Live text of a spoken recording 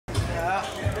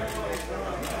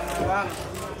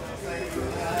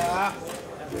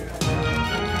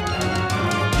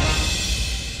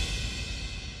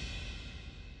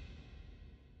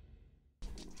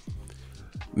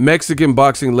Mexican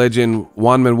boxing legend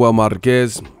Juan Manuel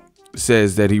Marquez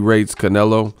says that he rates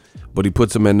Canelo, but he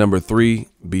puts him at number 3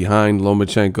 behind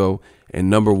Lomachenko, and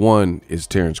number 1 is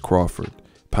Terence Crawford,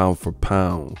 pound for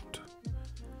pound.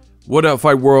 What up,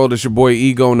 Fight World? It's your boy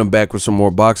Ego, and I'm back with some more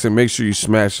boxing. Make sure you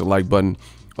smash the like button.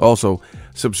 Also,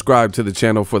 subscribe to the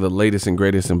channel for the latest and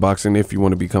greatest in boxing if you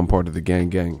want to become part of the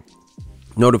gang.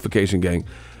 Notification gang,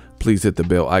 please hit the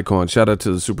bell icon. Shout out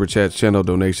to the Super Chats, channel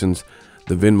donations,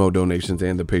 the Venmo donations,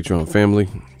 and the Patreon family.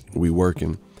 We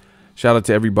working. Shout out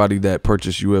to everybody that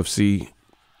purchased UFC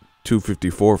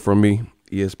 254 from me,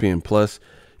 ESPN Plus.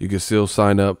 You can still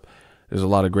sign up. There's a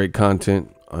lot of great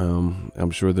content.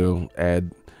 I'm sure they'll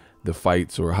add the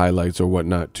fights or highlights or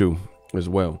whatnot too as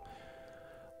well.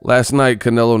 Last night,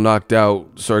 Canelo knocked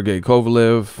out Sergey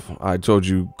Kovalev. I told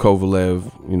you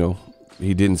Kovalev, you know,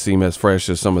 he didn't seem as fresh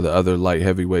as some of the other light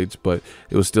heavyweights, but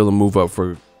it was still a move up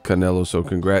for Canelo. So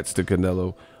congrats to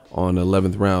Canelo on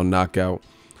 11th round knockout.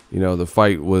 You know, the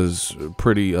fight was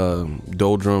pretty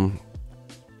doldrum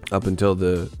up until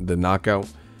the knockout.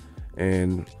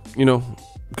 And, you know,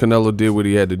 Canelo did what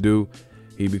he had to do.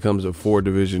 He becomes a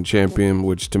 4-division champion,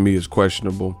 which to me is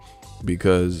questionable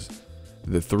because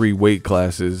the 3 weight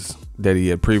classes that he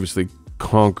had previously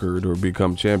conquered or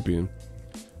become champion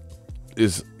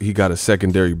he got a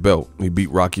secondary belt. He beat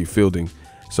Rocky Fielding.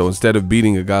 So instead of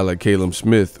beating a guy like Caleb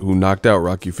Smith, who knocked out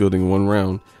Rocky Fielding in 1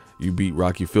 round, you beat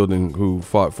Rocky Fielding, who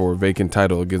fought for a vacant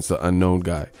title against the unknown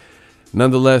guy.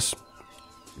 Nonetheless,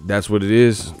 that's what it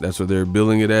is. That's what they're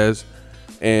billing it as.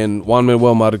 And Juan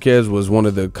Manuel Marquez was one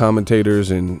of the commentators,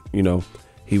 and, you know,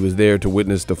 he was there to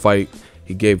witness the fight.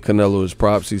 He gave Canelo his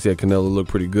props. He said Canelo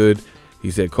looked pretty good. He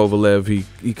said Kovalev,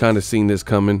 he kind of seen this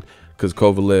coming because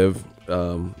Kovalev,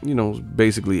 you know,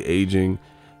 basically aging.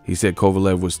 He said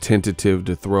Kovalev was tentative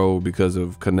to throw because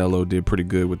of Canelo did pretty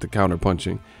good with the counter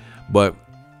punching. But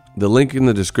the link in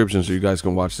the description so you guys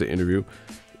can watch the interview.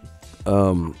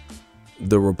 The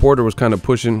reporter was kind of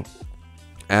pushing,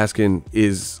 asking,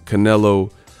 is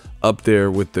Canelo up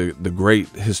there with the great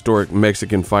historic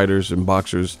Mexican fighters and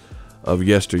boxers of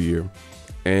yesteryear?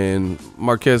 And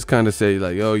Marquez kind of say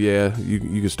like, oh yeah, you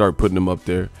can start putting him up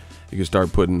there. You can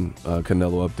start putting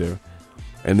Canelo up there.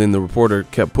 And then the reporter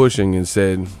kept pushing and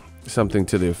said something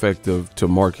to the effect of, to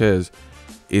Marquez,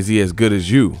 is he as good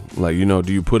as you? Like, you know,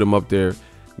 do you put him up there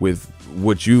with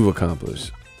what you've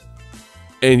accomplished?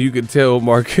 And you could tell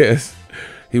Marquez,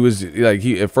 he was like,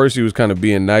 at first he was kind of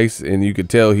being nice, and you could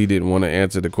tell he didn't want to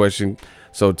answer the question.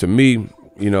 So to me,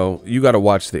 you know, you got to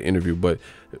watch the interview. But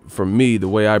for me, the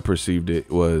way I perceived it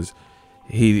was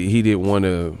he didn't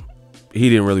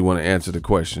really want to answer the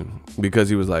question because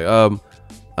he was like, I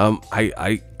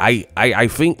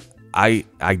think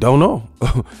I don't know.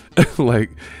 Like,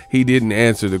 he didn't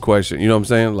answer the question. You know what I'm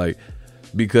saying? Like,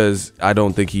 because I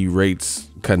don't think he rates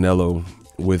Canelo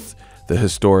with the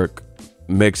historic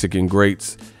Mexican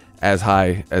greats as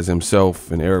high as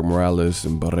himself and Eric Morales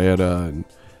and Barrera and,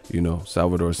 you know,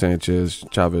 Salvador Sanchez,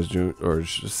 Chavez Jr. or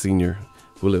Senior,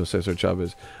 Julio Cesar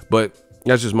Chavez. But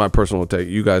that's just my personal take.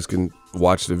 You guys can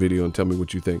watch the video and tell me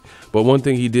what you think. But one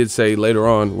thing he did say later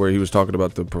on, where he was talking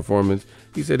about the performance,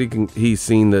 he said he's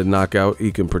seen the knockout.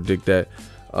 He can predict that.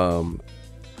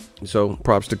 So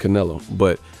props to Canelo.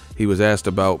 But he was asked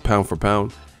about pound for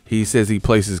pound. He says he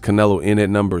places Canelo in at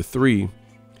number 3,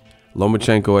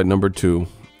 Lomachenko at number 2,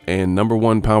 and number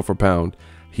 1 pound for pound,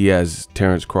 he has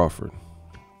Terence Crawford.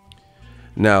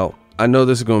 Now, I know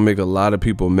this is going to make a lot of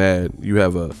people mad. You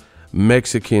have a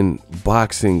Mexican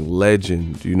boxing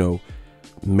legend, you know,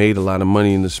 made a lot of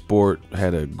money in the sport,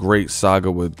 had a great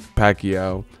saga with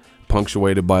Pacquiao,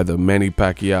 punctuated by the Manny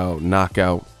Pacquiao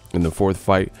knockout in the 4th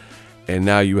fight. And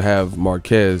now you have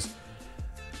Marquez,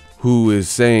 who is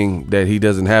saying that he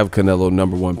doesn't have Canelo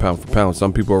number 1 pound for pound.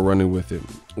 Some people are running with it.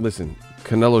 Listen,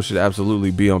 Canelo should absolutely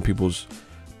be on people's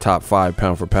top 5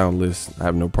 pound for pound list. I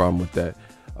have no problem with that.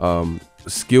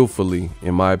 Skillfully,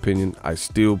 in my opinion, I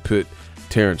still put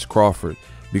Terence Crawford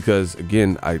because,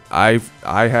 again, I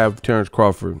have Terence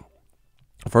Crawford.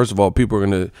 First of all, people are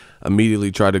going to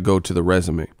immediately try to go to the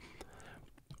resume.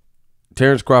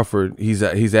 Terence Crawford, he's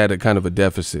at a kind of a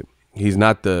deficit. He's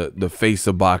not the face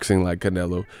of boxing like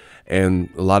Canelo, and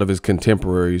a lot of his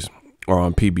contemporaries are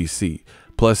on PBC.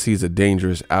 Plus, he's a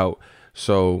dangerous out.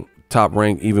 So Top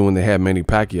Rank, even when they had Manny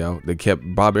Pacquiao, they kept,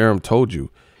 Bob Arum told you,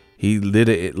 he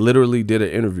literally did an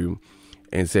interview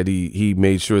and said he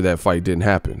made sure that fight didn't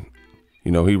happen.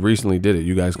 You know, he recently did it.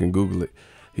 You guys can Google it.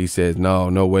 He said,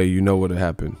 no way, you know what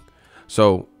happened.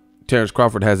 So Terence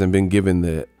Crawford hasn't been given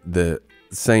the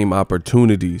same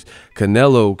opportunities.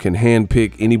 Canelo can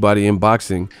handpick anybody in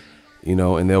boxing, you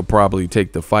know, and they'll probably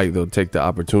take the fight. They'll take the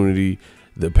opportunity,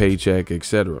 the paycheck,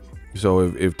 etc. So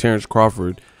if Terence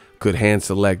Crawford could hand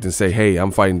select and say, hey,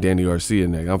 I'm fighting Danny Garcia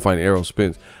next, I'm fighting Errol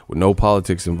Spence with no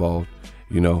politics involved,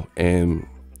 you know, and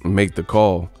make the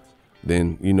call,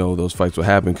 then, you know, those fights will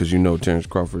happen because you know Terence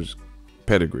Crawford's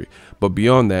pedigree. But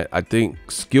beyond that, I think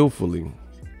skillfully,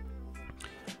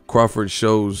 Crawford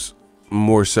shows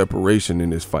more separation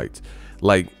in his fights.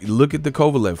 Like, look at the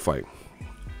Kovalev fight.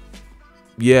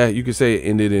 Yeah, you could say it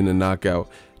ended in a knockout.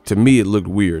 To me, it looked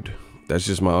weird. That's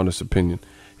just my honest opinion.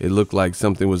 It looked like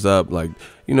something was up, like,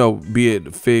 you know, be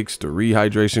it fixed or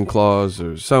rehydration clause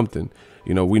or something.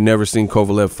 You know, we never seen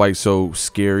Kovalev fight so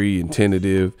scary and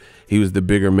tentative. He was the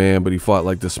bigger man, but he fought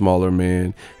like the smaller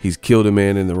man. He's killed a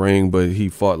man in the ring, but he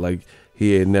fought like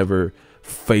he had never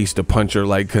faced a puncher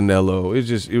like Canelo. It's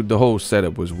just, the whole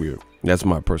setup was weird. That's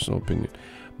my personal opinion.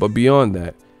 But beyond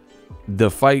that, the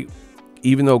fight,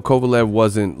 even though Kovalev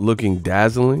wasn't looking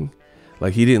dazzling,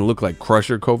 like he didn't look like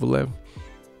Crusher Kovalev,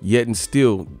 yet and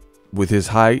still, with his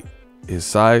height, his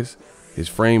size, his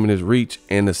frame and his reach,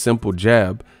 and a simple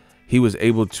jab, he was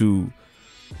able to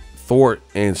thwart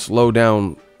and slow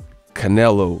down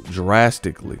Canelo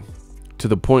drastically, to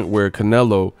the point where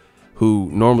Canelo,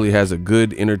 who normally has a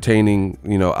good, entertaining,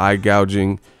 you know, eye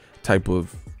gouging type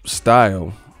of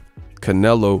style,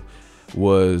 Canelo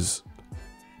was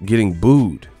getting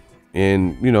booed.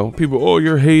 And, you know, people, oh,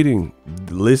 you're hating.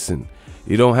 Listen,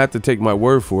 you don't have to take my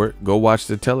word for it. Go watch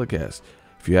the telecast.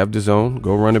 If you have DAZN,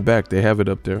 go run it back. They have it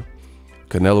up there.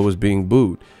 Canelo was being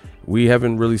booed. We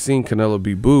haven't really seen Canelo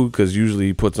be booed because usually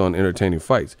he puts on entertaining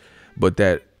fights. But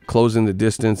that closing the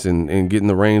distance and getting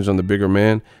the range on the bigger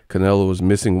man, Canelo was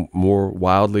missing more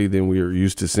wildly than we were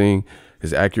used to seeing.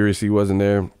 His accuracy wasn't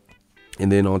there.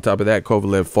 And then on top of that,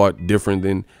 Kovalev fought different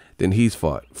than he's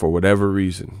fought for whatever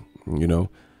reason, you know,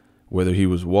 whether he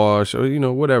was washed or, you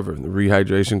know, whatever, the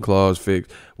rehydration clause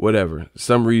fixed, whatever.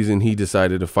 Some reason he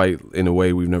decided to fight in a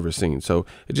way we've never seen. So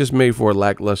it just made for a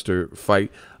lackluster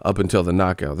fight up until the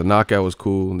knockout. The knockout was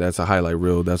cool. That's a highlight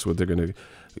reel. That's what they're going to,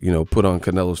 you know, put on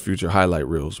Canelo's future highlight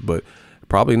reels. But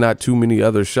probably not too many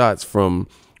other shots from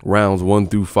rounds 1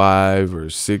 through 5 or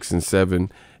 6 and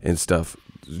 7 and stuff.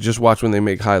 Just watch when they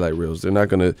make highlight reels. They're not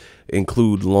going to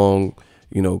include long,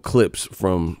 you know, clips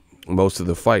from most of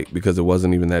the fight because it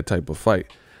wasn't even that type of fight.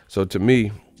 So to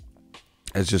me,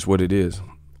 that's just what it is.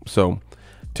 So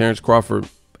Terence Crawford,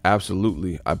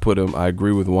 absolutely, I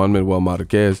agree with Juan Manuel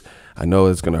Marquez. I know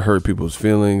it's going to hurt people's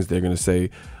feelings. They're going to say,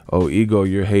 oh, ego,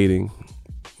 you're hating,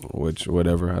 which,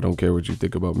 whatever, I don't care what you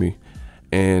think about me.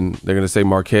 And they're going to say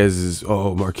Marquez is,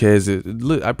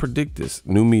 look, I predict this,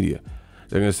 new media.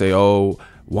 They're going to say, oh,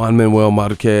 Juan Manuel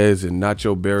Marquez and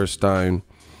Nacho Beristain,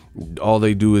 all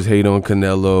they do is hate on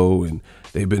Canelo, and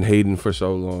they've been hating for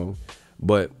so long.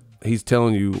 But he's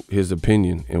telling you his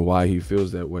opinion and why he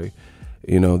feels that way.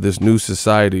 You know, this new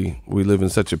society, we live in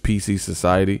such a PC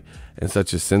society and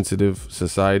such a sensitive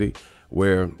society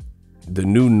where the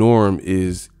new norm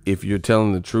is, if you're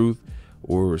telling the truth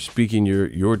or speaking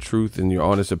your truth and your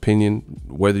honest opinion,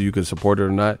 whether you can support it or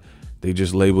not, they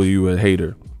just label you a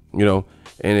hater, you know.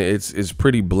 And it's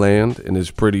pretty bland and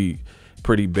it's pretty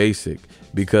basic,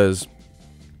 because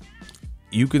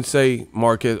you can say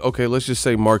Marquez, okay, let's just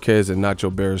say Marquez and Nacho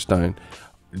Beristain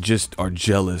just are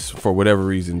jealous for whatever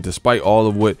reason, despite all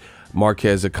of what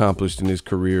Marquez accomplished in his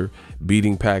career,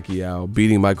 beating Pacquiao,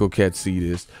 beating Michael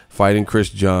Katsidis, fighting Chris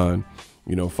John,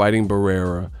 you know, fighting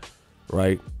Barrera,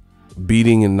 right?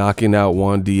 Beating and knocking out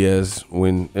Juan Diaz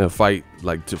when in a fight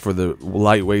like for the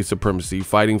lightweight supremacy,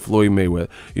 fighting Floyd Mayweather,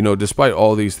 you know, despite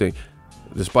all these things,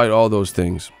 despite all those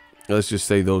things, let's just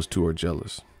say those two are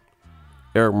jealous.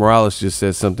 Eric Morales just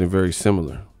said something very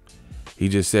similar. He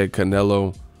just said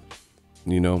Canelo,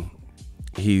 you know,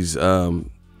 he's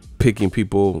picking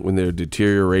people when they're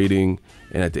deteriorating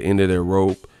and at the end of their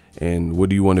rope. And what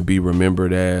do you want to be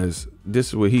remembered as? This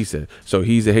is what he said. So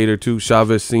he's a hater too.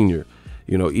 Chavez Sr.,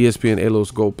 you know, ESPN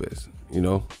Elos Gopez, you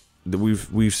know,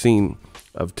 we've seen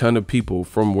a ton of people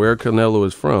from where Canelo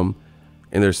is from,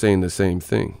 and they're saying the same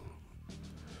thing,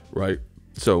 right?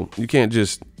 So you can't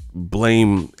just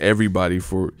blame everybody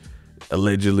for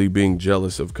allegedly being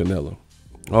jealous of Canelo.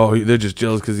 Oh, they're just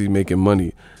jealous because he's making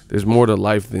money. There's more to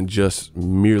life than just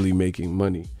merely making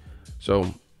money.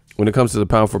 So when it comes to the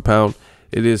pound for pound,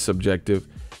 it is subjective.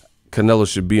 Canelo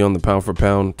should be on the pound for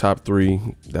pound top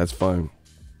 3. That's fine.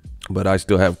 But I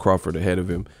still have Crawford ahead of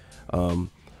him.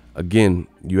 Again,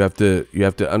 you have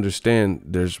to understand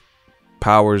there's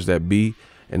powers that be,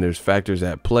 and there's factors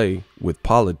at play with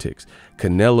politics.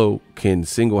 Canelo can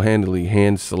single-handedly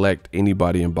hand select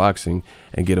anybody in boxing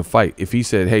and get a fight. If he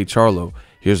said, hey, Charlo,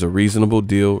 here's a reasonable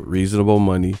deal, reasonable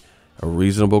money, a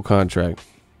reasonable contract,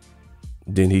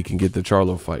 then he can get the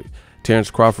Charlo fight. Terence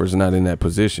Crawford's not in that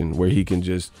position where he can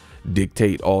just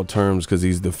dictate all terms because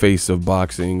he's the face of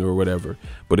boxing or whatever.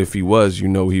 But if he was, he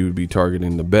would be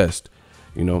targeting the best,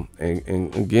 and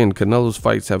again, Canelo's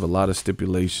fights have a lot of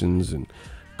stipulations and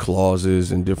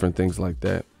clauses and different things like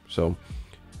that. So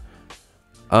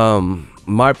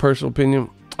my personal opinion,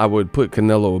 I would put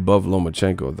Canelo above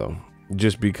Lomachenko though,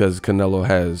 just because Canelo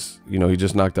has, he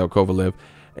just knocked out Kovalev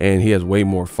and he has way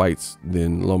more fights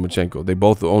than Lomachenko. They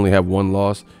both only have one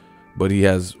loss, but he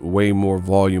has way more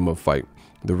volume of fight.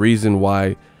 The reason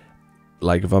why,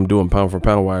 like if I'm doing pound for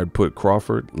pound, why I'd put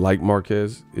Crawford, like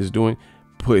Marquez is doing,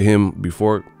 put him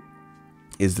before,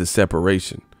 is the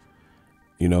separation.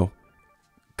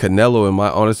 Canelo, in my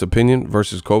honest opinion,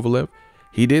 versus Kovalev,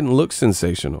 he didn't look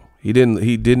sensational. He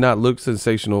did not look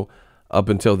sensational up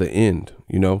until the end.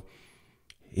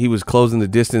 He was closing the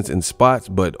distance in spots,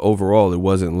 but overall, it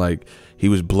wasn't like he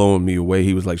was blowing me away.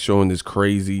 He was like showing this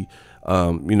crazy,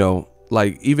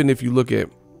 like even if you look at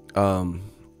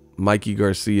Mikey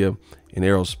Garcia and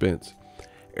Errol Spence.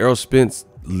 Errol Spence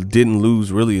didn't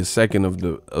lose really a second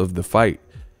of the fight,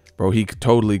 bro. He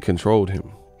totally controlled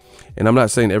him. And I'm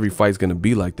not saying every fight's gonna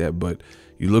be like that, but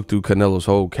you look through Canelo's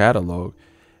whole catalog,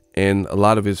 and a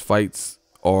lot of his fights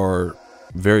are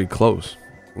very close.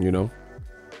 A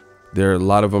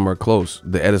lot of them are close.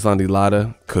 The Edeslandi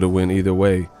Lara could have went either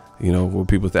way. What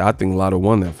people say, I think Lara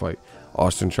won that fight.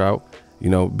 Austin Trout.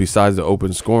 Besides the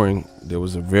open scoring, there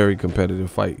was a very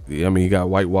competitive fight. I mean, he got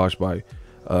whitewashed by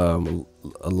a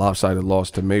lopsided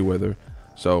loss to Mayweather.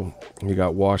 So he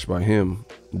got washed by him.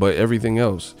 But everything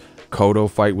else, Cotto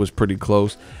fight was pretty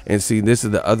close. And see, this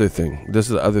is the other thing. This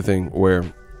is the other thing where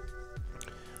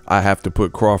I have to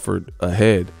put Crawford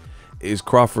ahead. Is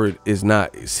Crawford is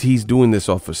not, he's doing this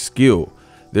off of skill.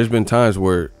 There's been times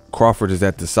where Crawford is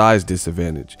at the size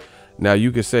disadvantage. Now,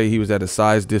 you could say he was at a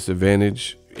size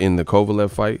disadvantage in the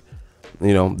Kovalev fight.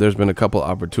 There's been a couple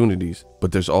opportunities,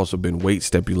 but there's also been weight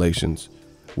stipulations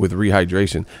with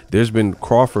rehydration. There's been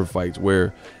Crawford fights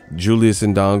where Julius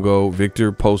Ndongo,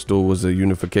 Victor Postal was a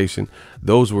unification.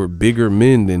 Those were bigger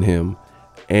men than him,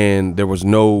 and there was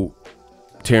no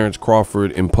Terence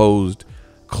Crawford imposed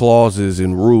clauses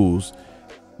and rules.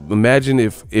 Imagine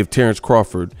if Terence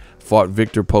Crawford fought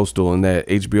Victor Postal in that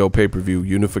HBO pay-per-view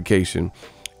unification,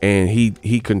 and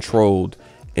he controlled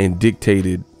and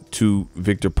dictated to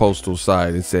Victor Postal's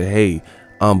side and said, hey,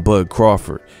 I'm Bud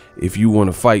Crawford. If you want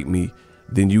to fight me,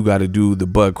 then you got to do the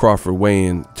Bud Crawford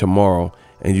weigh-in tomorrow,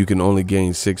 and you can only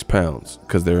gain 6 pounds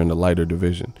because they're in the lighter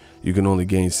division. You can only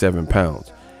gain 7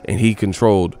 pounds. And he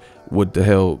controlled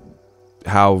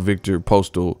how Victor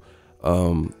Postal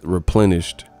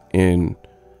replenished and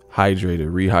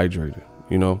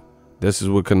rehydrated. This is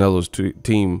what Canelo's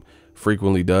team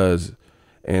frequently does.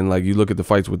 And like you look at the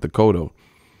fights with the Cotto,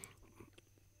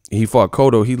 he fought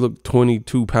Cotto. He looked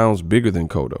 22 pounds bigger than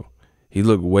Cotto. He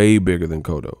looked way bigger than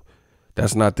Cotto.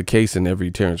 That's not the case in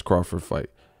every Terence Crawford fight,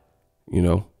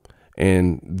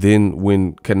 And then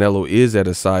when Canelo is at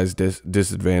a size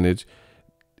disadvantage,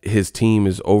 his team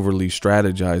is overly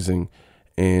strategizing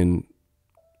and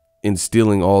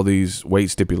instilling all these weight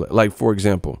stipulations. Like, for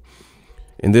example,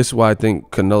 and this is why I think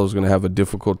Canelo's going to have a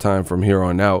difficult time from here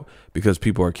on out, because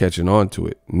people are catching on to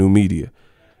it, new media.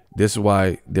 This is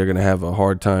why they're going to have a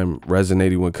hard time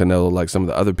resonating with Canelo like some of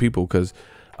the other people, because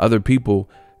other people,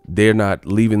 they're not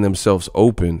leaving themselves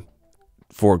open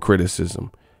for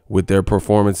criticism with their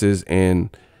performances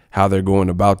and how they're going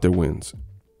about their wins.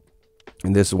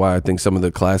 And this is why I think some of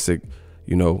the classic,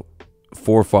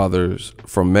 forefathers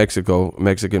from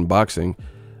Mexican boxing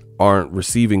aren't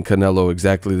receiving Canelo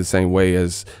exactly the same way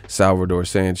as Salvador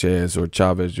Sanchez or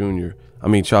Chavez Jr. I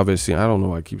mean, Chavez, I don't know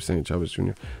why I keep saying Chavez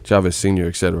Jr., Chavez Sr.,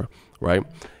 etc., right?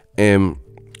 And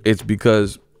it's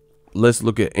because, let's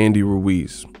look at Andy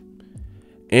Ruiz.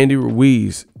 Andy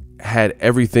Ruiz had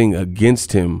everything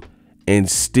against him and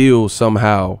still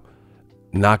somehow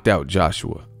knocked out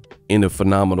Joshua in a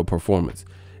phenomenal performance.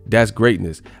 That's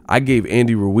greatness. I gave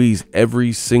Andy Ruiz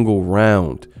every single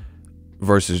round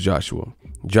versus Joshua.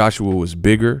 Joshua was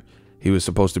bigger. He was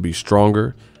supposed to be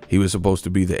stronger. He was supposed to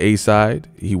be the A side.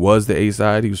 He was the A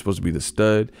side. He was supposed to be the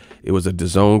stud. It was a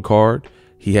DAZN card.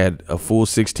 He had a full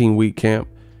 16-week camp,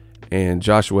 and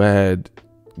Joshua had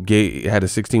a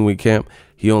 16-week camp.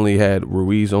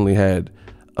 Ruiz only had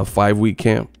a 5-week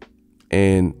camp,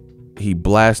 and he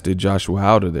blasted Joshua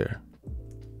out of there.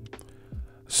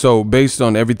 So based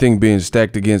on everything being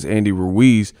stacked against Andy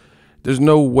Ruiz, There's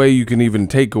no way you can even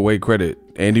take away credit.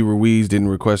 Andy Ruiz didn't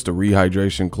request a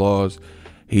rehydration clause.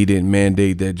 He didn't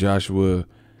mandate that Joshua,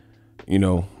 you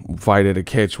know, fight at a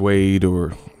catch weight,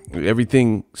 or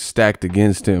everything stacked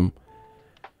against him.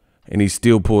 And he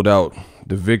still pulled out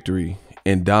the victory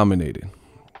and dominated.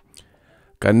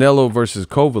 Canelo versus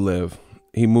Kovalev,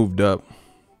 he moved up,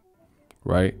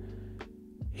 right?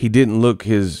 He didn't look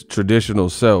his traditional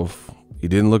self. He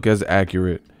didn't look as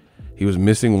accurate. He was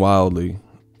missing wildly.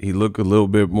 He looked a little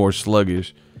bit more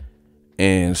sluggish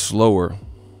and slower.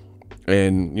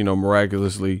 And, you know,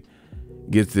 miraculously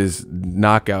gets this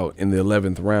knockout in the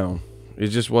 11th round. It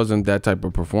just wasn't that type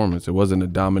of performance. It wasn't a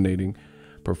dominating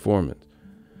performance.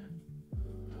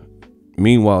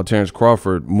 Meanwhile, Terence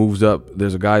Crawford moves up.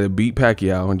 There's a guy that beat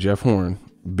Pacquiao and Jeff Horn,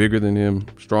 bigger than him,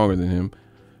 stronger than him,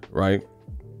 right?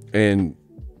 And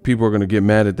people are going to get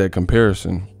mad at that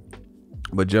comparison.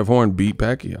 But Jeff Horn beat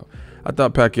Pacquiao. I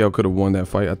thought Pacquiao could have won that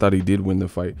fight. I thought he did win the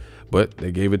fight, but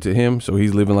they gave it to him, so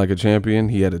he's living like a champion.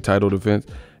 He had a title defense,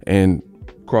 and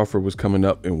Crawford was coming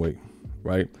up in weight,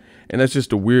 right? And that's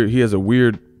just he has a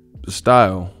weird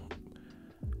style,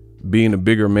 being a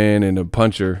bigger man and a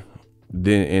puncher.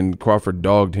 And Crawford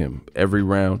dogged him every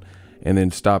round and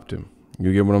then stopped him.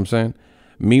 You get what I'm saying?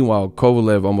 Meanwhile,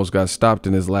 Kovalev almost got stopped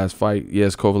in his last fight.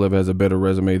 Yes, Kovalev has a better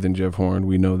resume than Jeff Horn.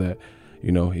 We know that.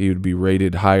 You know, he would be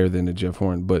rated higher than the Jeff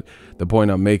Horn. But the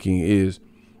point I'm making is,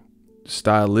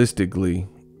 stylistically,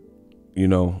 you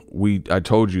know, I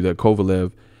told you that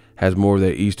Kovalev has more of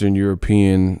that Eastern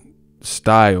European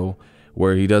style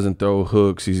where he doesn't throw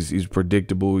hooks. He's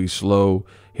predictable. He's slow.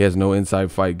 He has no inside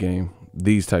fight game.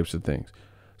 These types of things.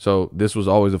 So this was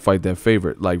always a fight that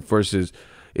favored, like, versus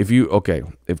if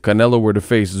Canelo were to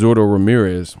face Zurdo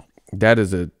Ramirez, that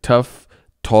is a tough,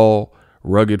 tall,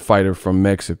 rugged fighter from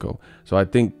Mexico. So I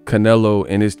think Canelo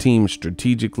and his team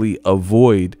strategically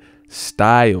avoid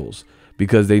styles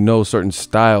because they know certain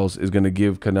styles is going to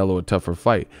give Canelo a tougher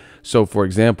fight. So, for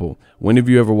example, when have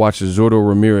you ever watched a Zurdo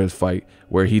Ramirez fight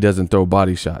where he doesn't throw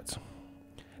body shots?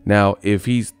 Now, if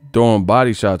he's throwing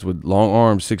body shots with long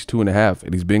arms, 6'2.5",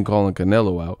 and he's been calling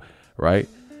Canelo out, right?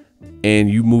 And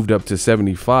you moved up to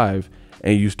 75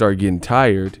 and you start getting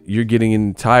tired, you're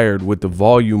getting tired with the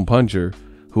volume puncher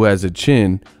who has a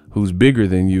chin, who's bigger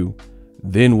than you.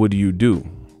 Then what do you do?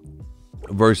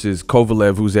 Versus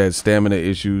Kovalev, who's had stamina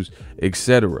issues,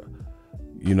 etc.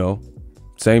 You know,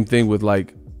 same thing with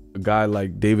like a guy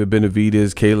like David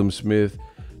Benavidez, Caleb Smith,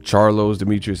 Charlos,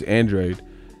 Demetrius Andrade.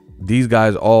 These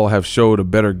guys all have showed a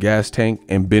better gas tank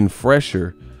and been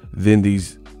fresher than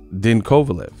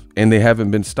Kovalev, and they haven't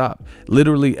been stopped.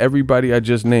 Literally everybody I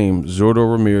just named, Zurdo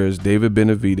Ramirez, David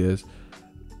Benavidez,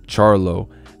 Charlo,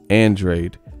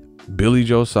 Andrade, Billy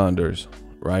Joe Saunders,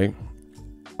 right?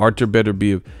 Artur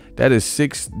Beterbiev, that is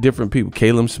 6 different people.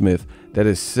 Caleb Smith, that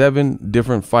is 7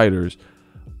 different fighters,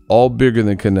 all bigger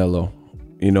than Canelo.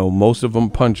 You know, most of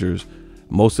them punchers.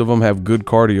 Most of them have good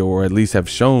cardio, or at least have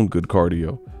shown good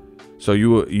cardio. So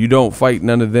you don't fight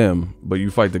none of them, but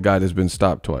you fight the guy that's been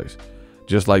stopped twice.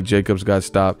 Just like Jacobs got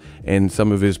stopped, and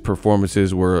some of his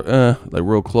performances were like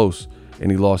real close, and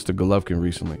he lost to Golovkin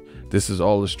recently. This is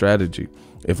all a strategy.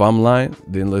 If I'm lying,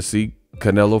 then let's see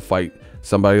Canelo fight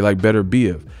somebody like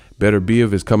Beterbiev.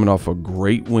 Beterbiev is coming off a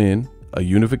great win, a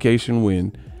unification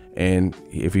win, and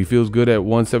if he feels good at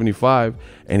 175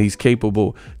 and he's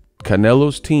capable,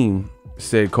 Canelo's team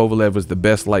said Kovalev was the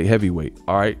best light heavyweight.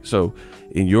 All right, so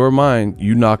in your mind,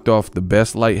 you knocked off the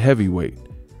best light heavyweight.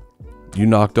 You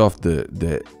knocked off the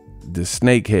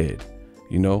snakehead,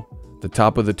 you know, the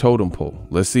top of the totem pole.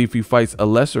 Let's see if he fights a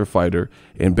lesser fighter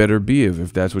in Beterbiev,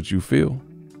 if that's what you feel.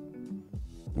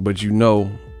 But you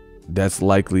know that's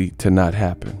likely to not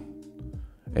happen.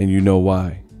 And you know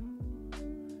why.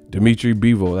 Dimitri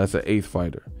Bivol, that's an 8th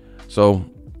fighter. So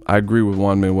I agree with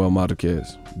Juan Manuel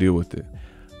Marquez. Deal with it.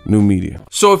 New media.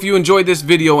 So if you enjoyed this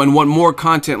video and want more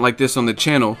content like this on the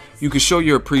channel, you can show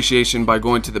your appreciation by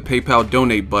going to the PayPal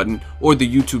donate button or the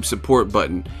YouTube support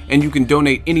button, and you can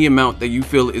donate any amount that you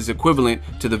feel is equivalent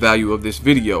to the value of this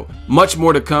video. Much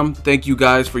more to come. Thank you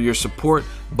guys for your support.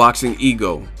 Boxing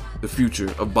Ego, the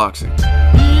future of boxing.